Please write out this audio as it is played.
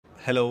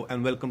Hello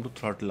and welcome to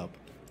Throttle Up.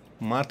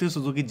 Maruti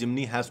Suzuki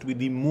Jimny has to be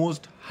the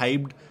most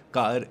hyped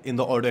car in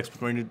the Auto Expo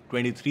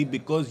 2023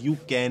 because you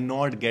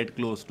cannot get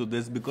close to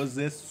this because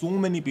there's so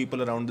many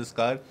people around this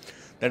car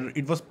that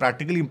it was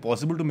practically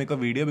impossible to make a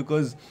video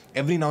because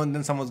every now and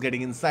then someone's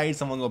getting inside,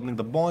 someone's opening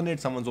the bonnet,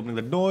 someone's opening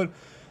the door,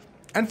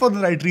 and for the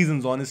right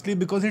reasons honestly,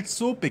 because it's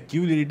so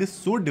peculiar, it is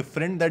so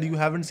different that you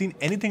haven't seen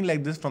anything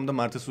like this from the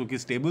Maruti Suzuki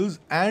stables.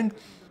 And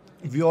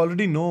we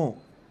already know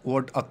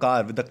what a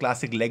car with a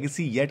classic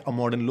legacy yet a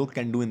modern look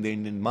can do in the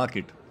Indian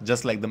market,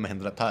 just like the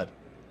Mahindra Thar.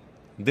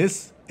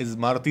 This is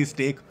Maruti's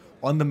take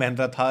on the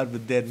Mahindra Thar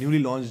with their newly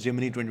launched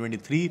Jimny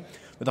 2023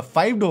 with a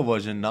 5-door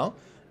version now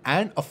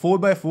and a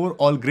 4x4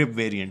 all grip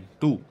variant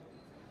too.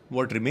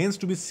 What remains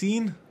to be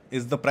seen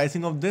is the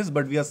pricing of this,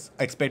 but we are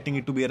expecting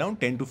it to be around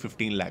 10 to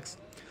 15 lakhs.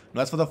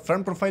 Now, as for the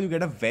front profile, you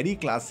get a very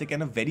classic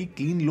and a very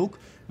clean look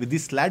with the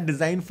slat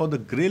design for the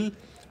grille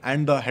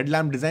and the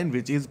headlamp design,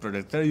 which is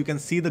protector. You can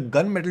see the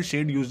gunmetal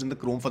shade used in the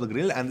chrome for the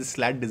grille and the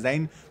slat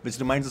design, which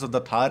reminds us of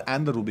the Thar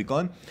and the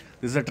Rubicon.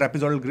 This is a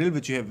trapezoidal grille,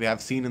 which we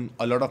have seen in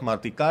a lot of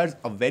Maruti cars.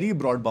 A very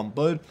broad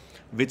bumper,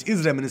 which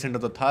is reminiscent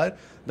of the Thar.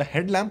 The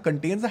headlamp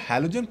contains a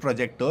halogen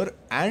projector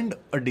and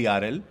a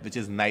DRL, which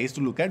is nice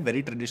to look at,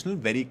 very traditional,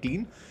 very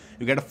clean.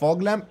 You get a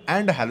fog lamp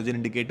and a halogen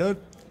indicator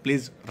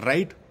placed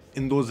right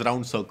in those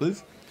round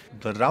circles.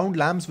 The round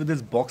lamps with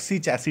this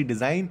boxy chassis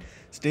design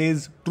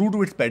stays true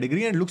to its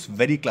pedigree and looks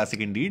very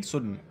classic indeed,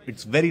 so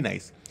it's very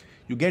nice.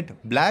 You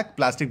get black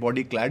plastic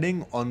body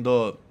cladding on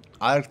the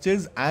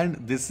arches, and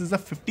this is a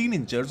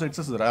 15-incher, so it's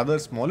a rather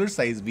smaller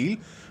size wheel,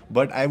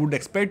 but I would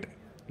expect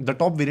the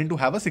top variant to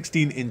have a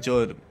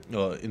 16-incher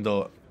in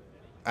the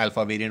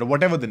alpha variant or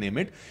whatever they name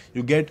it.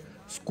 You get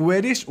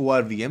squarish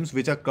ORVMs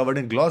which are covered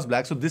in gloss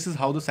black. So this is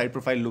how the side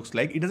profile looks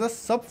like. It is a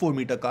sub 4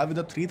 meter car with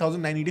a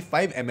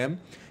 3985 mm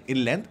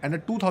in length and a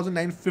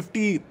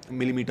 2950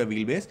 millimeter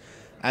wheelbase,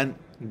 and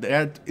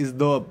that is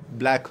the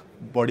black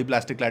body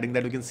plastic cladding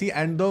that you can see,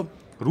 and the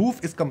roof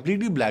is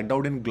completely blacked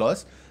out in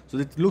gloss, so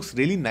it looks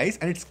really nice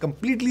and it's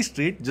completely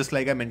straight. Just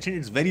like I mentioned,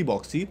 it's very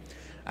boxy.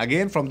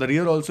 Again, from the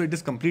rear also it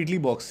is completely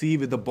boxy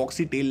with the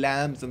boxy tail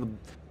lamps and the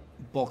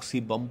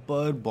boxy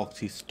bumper,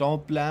 boxy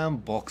stop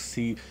lamp,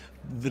 boxy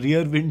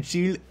rear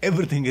windshield.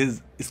 Everything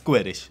is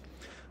squarish.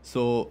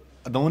 So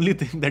the only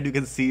thing that you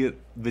can see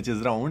which is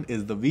round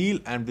is the wheel,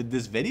 and with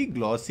this very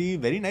glossy,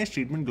 very nice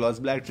treatment, gloss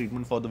black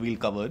treatment for the wheel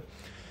cover.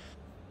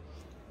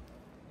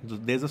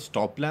 There's a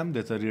stop lamp,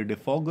 there's a rear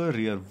defogger,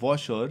 rear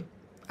washer,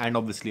 and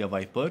obviously a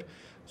wiper.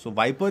 So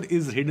wiper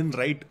is hidden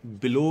right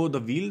below the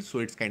wheel, so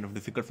it's kind of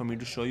difficult for me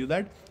to show you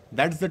that.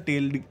 That's the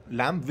tail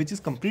lamp, which is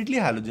completely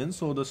halogen.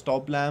 So the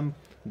stop lamp,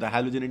 the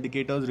halogen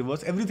indicators,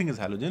 reverse, everything is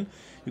halogen.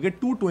 You get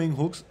two towing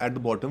hooks at the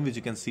bottom, which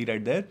you can see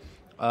right there,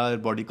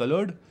 body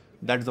colored.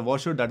 That's the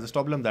washer, that's the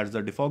stop lamp, that's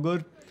the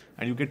defogger.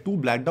 And you get two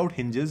blacked out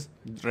hinges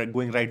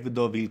going right with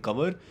the wheel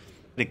cover.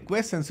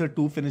 Request sensor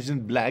 2 finished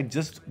in black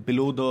just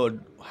below the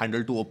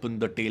handle to open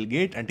the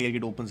tailgate, and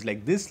tailgate opens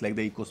like this, like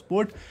the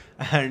EcoSport.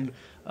 And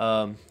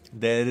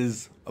there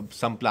is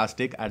some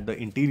plastic at the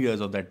interiors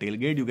of that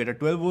tailgate. You get a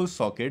 12-volt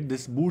socket.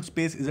 This boot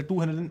space is a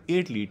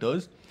 208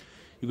 liters.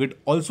 You get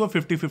also a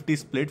 50-50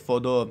 split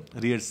for the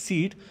rear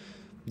seat.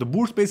 The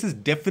boot space is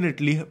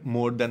definitely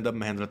more than the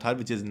Mahindra Thar,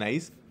 which is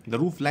nice. The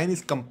roof line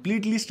is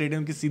completely straight,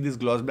 and you can see this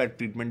gloss black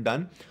treatment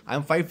done. I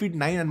am 5'9"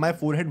 and my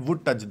forehead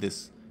would touch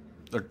this,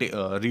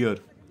 the rear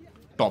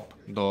top,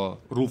 the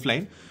roof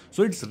line.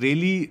 So it's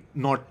really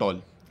not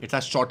tall. It's a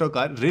shorter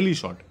car, really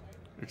short.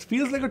 It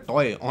feels like a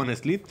toy,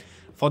 honestly.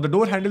 For the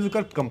door handles, you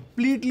got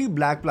completely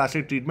black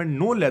plastic treatment,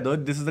 no leather.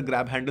 This is a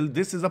grab handle.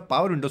 This is a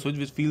power window switch,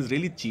 which feels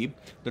really cheap.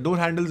 The door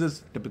handles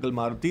is typical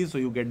Maruti, so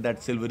you get that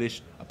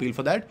silverish appeal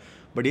for that.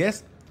 But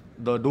yes,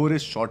 the door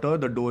is shorter,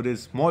 the door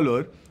is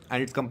smaller,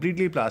 and it's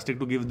completely plastic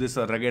to give this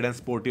a rugged and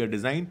sportier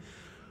design.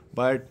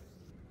 But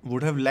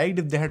would have liked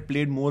if they had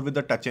played more with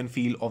the touch and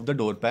feel of the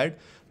door pad.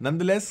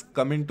 Nonetheless,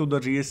 coming to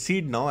the rear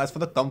seat now, as for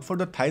the comfort,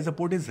 the thigh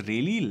support is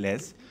really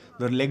less.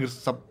 The leg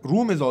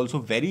room is also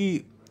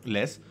very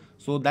less.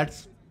 So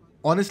that's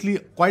honestly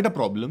quite a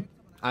problem.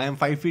 I am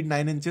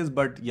 5'9",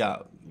 but yeah,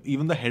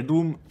 even the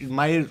headroom,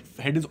 my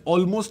head is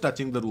almost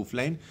touching the roof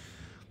line.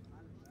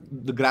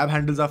 The grab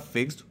handles are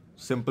fixed,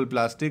 simple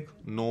plastic,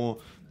 no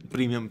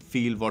premium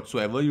feel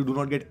whatsoever. You do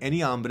not get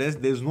any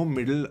armrest. There is no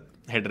middle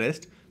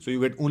headrest. So you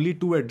get only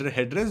two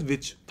headrests,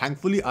 which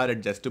thankfully are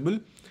adjustable.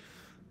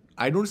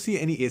 I don't see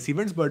any AC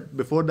vents, but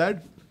before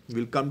that,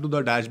 we'll come to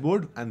the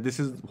dashboard, and this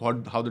is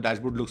how the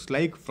dashboard looks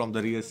like from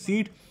the rear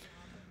seat.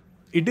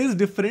 It is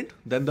different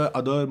than the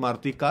other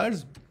Maruti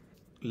cars,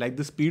 like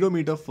the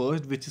speedometer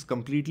first, which is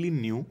completely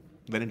new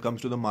when it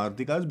comes to the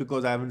Maruti cars,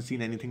 because I haven't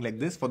seen anything like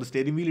this. For the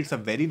steering wheel, it's a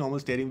very normal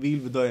steering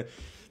wheel with a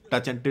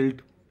touch and tilt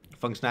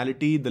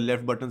functionality. The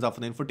left buttons are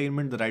for the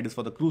infotainment, the right is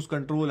for the cruise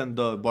control, and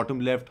the bottom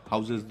left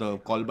houses the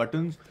call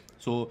buttons.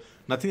 So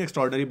nothing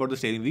extraordinary about the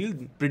steering wheel,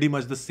 pretty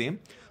much the same.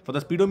 For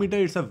the speedometer,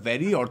 it's a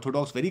very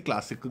orthodox, very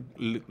classic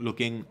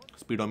looking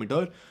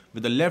speedometer,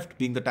 with the left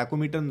being the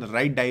tachometer and the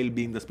right dial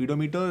being the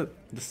speedometer.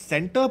 The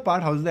center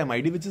part houses the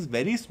MID, which is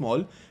very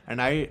small,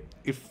 and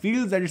it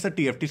feels that it's a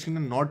TFT screen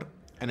and not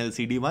an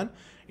LCD one.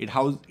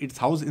 It's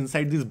housed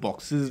inside these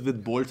boxes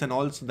with bolts and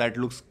all, so that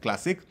looks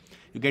classic.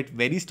 You get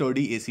very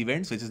sturdy AC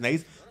vents, which is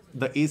nice.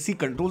 The AC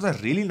controls are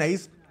really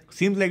nice.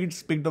 Seems like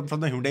it's picked up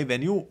from the Hyundai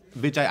Venue,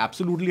 which I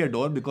absolutely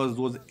adore because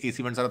those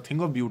AC vents are a thing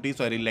of beauty,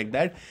 so I really like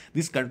that.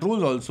 These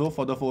controls also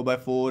for the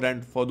 4x4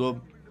 and for the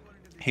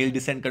hail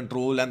descent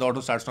control and the auto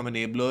start stop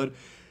enabler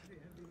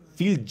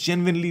feel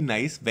genuinely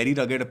nice, very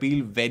rugged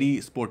appeal, very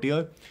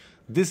sportier.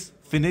 This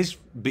finish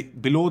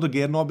below the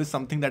gear knob is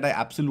something that I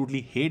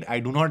absolutely hate. I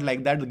do not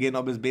like that. The gear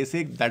knob is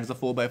basic. That is a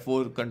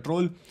 4x4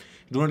 control.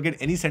 You do not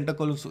get any center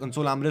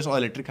console armrest or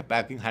electric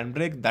packing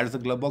handbrake. That is the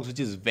glove box, which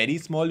is very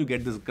small. You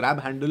get this grab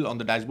handle on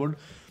the dashboard.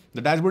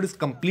 The dashboard is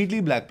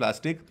completely black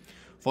plastic.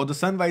 For the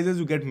sun visors,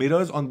 you get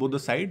mirrors on both the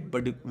sides,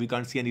 but we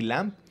can't see any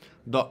lamp.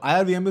 The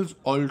IRVM is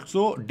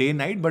also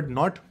day-night, but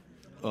not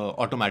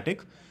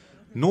automatic.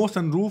 No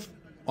sunroof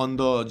on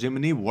the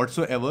Jimny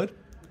whatsoever.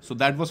 So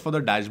that was for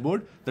the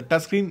dashboard. The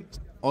touchscreen,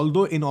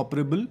 although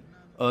inoperable,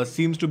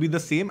 seems to be the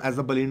same as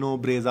the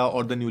Baleno, Brezza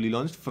or the newly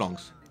launched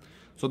Fronx.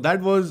 So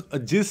that was a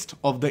gist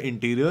of the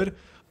interior.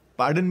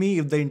 Pardon me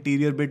if the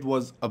interior bit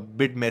was a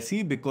bit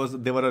messy, because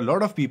there were a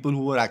lot of people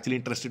who were actually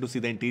interested to see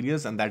the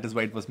interiors, and that is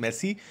why it was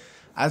messy.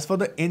 As for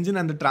the engine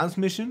and the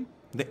transmission,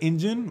 the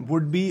engine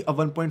would be a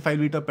 1.5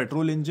 liter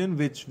petrol engine,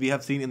 which we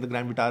have seen in the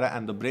Grand Vitara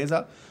and the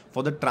Brezza.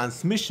 For the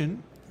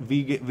transmission,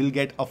 we will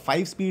get a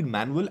 5-speed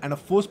manual and a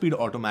 4-speed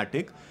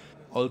automatic.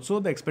 Also,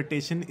 the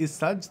expectation is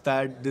such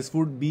that this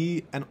would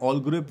be an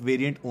all-grip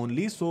variant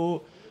only,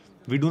 so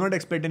we do not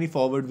expect any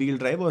forward wheel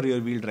drive or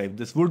rear wheel drive.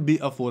 This would be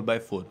a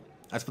 4x4.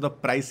 As for the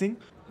pricing,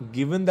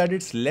 given that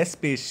it's less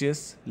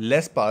spacious,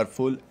 less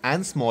powerful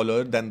and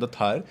smaller than the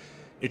Thar,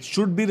 it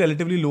should be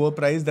relatively lower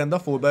priced than the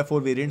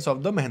 4x4 variants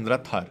of the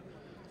Mahindra Thar.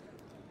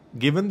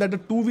 Given that the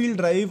 2-wheel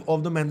drive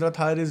of the Mahindra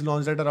Thar is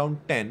launched at around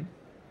 10,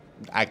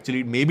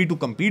 actually maybe to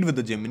compete with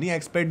the Jimny, I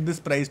expect this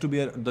price to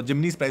be the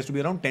Jimny's price to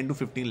be around 10 to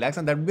 15 lakhs,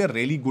 and that would be a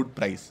really good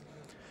price.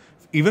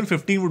 Even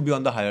 15 would be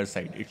on the higher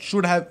side. It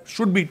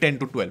should be 10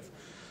 to 12.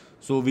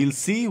 So we'll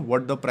see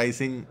what the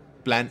pricing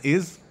plan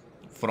is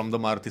from the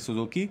Maruti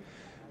Suzuki.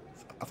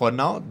 For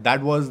now,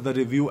 that was the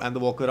review and the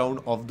walk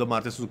around of the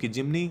Maruti Suzuki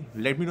Jimny.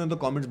 Let me know in the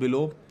comments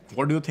below,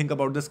 what do you think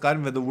about this car,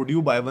 and whether would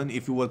you buy one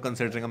if you were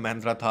considering a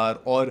Mahindra Thar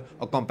or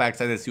a compact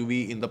size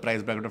SUV in the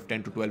price bracket of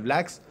 10 to 12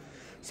 lakhs.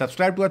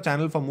 Subscribe to our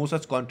channel for more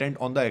such content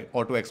on the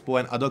Auto Expo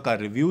and other car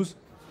reviews.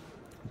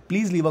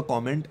 Please leave a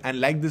comment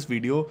and like this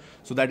video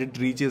so that it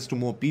reaches to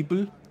more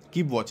people.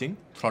 Keep watching.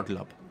 Throttle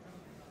up.